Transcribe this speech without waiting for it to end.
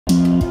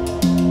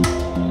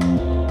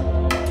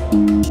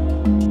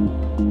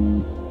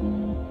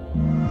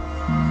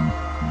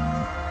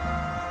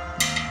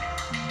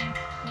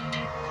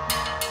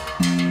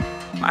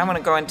I want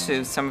to go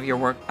into some of your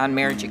work on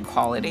marriage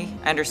equality.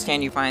 I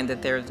understand you find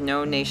that there is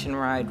no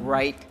nationwide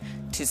right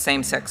to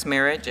same-sex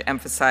marriage,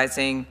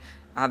 emphasizing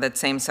that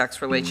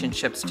same-sex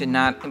relationships do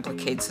not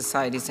implicate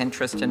society's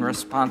interest in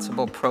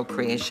responsible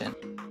procreation.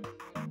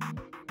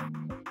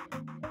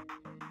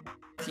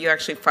 You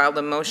actually filed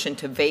a motion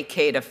to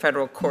vacate a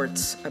federal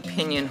court's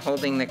opinion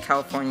holding that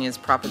California's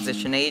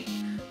Proposition 8,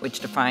 which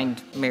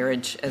defined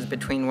marriage as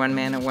between one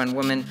man and one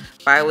woman,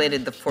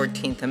 violated the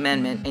 14th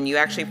Amendment. And you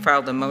actually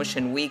filed a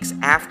motion weeks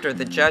after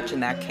the judge in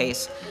that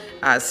case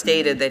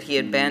stated that he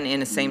had been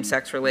in a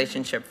same-sex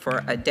relationship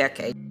for a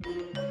decade.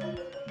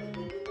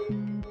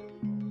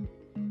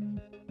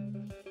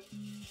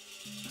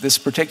 This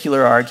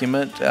particular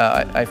argument,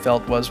 I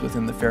felt, was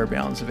within the fair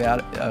bounds of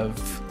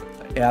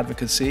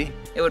advocacy.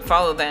 It would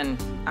follow then,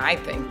 I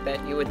think,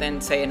 that you would then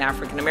say an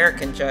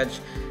African-American judge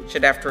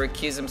should have to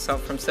recuse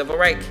himself from civil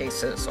rights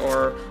cases,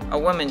 or a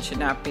woman should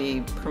not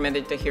be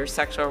permitted to hear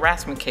sexual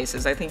harassment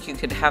cases. I think you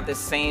could have the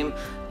same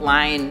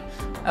line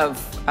of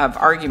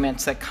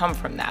arguments that come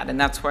from that, and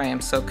that's why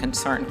I'm so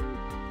concerned.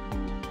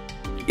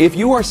 If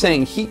you are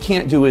saying he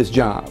can't do his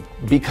job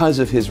because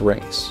of his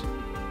race,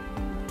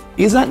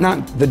 is that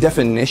not the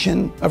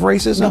definition of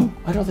racism? No,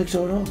 I don't think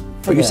so at all.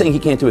 But you're saying he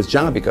can't do his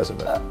job because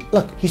of it.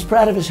 Look, he's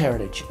proud of his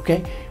heritage,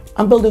 okay?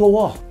 I'm building a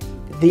wall.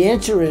 The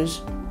answer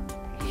is,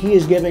 he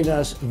is giving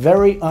us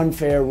very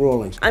unfair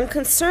rulings. I'm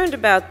concerned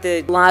about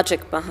the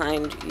logic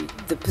behind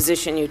the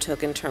position you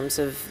took in terms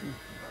of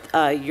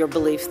your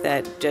belief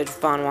that Judge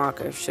Von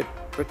Walker should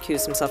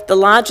recuse himself. The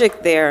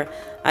logic there,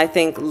 I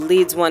think,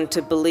 leads one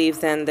to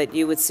believe then that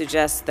you would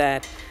suggest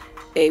that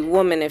a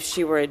woman, if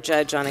she were a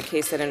judge on a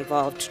case that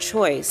involved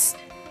choice,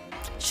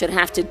 should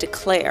have to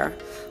declare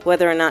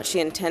whether or not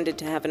she intended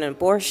to have an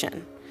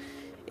abortion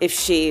if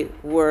she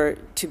were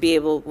to be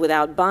able,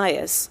 without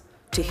bias,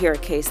 to hear a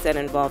case that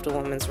involved a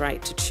woman's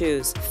right to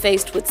choose.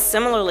 Faced with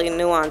similarly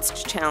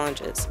nuanced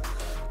challenges,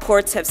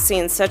 courts have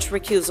seen such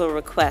recusal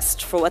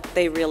requests for what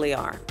they really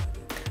are: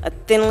 a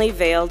thinly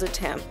veiled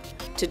attempt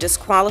to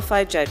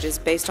disqualify judges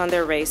based on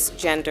their race,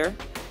 gender,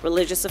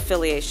 religious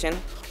affiliation,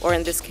 or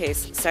in this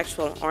case,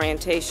 sexual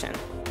orientation.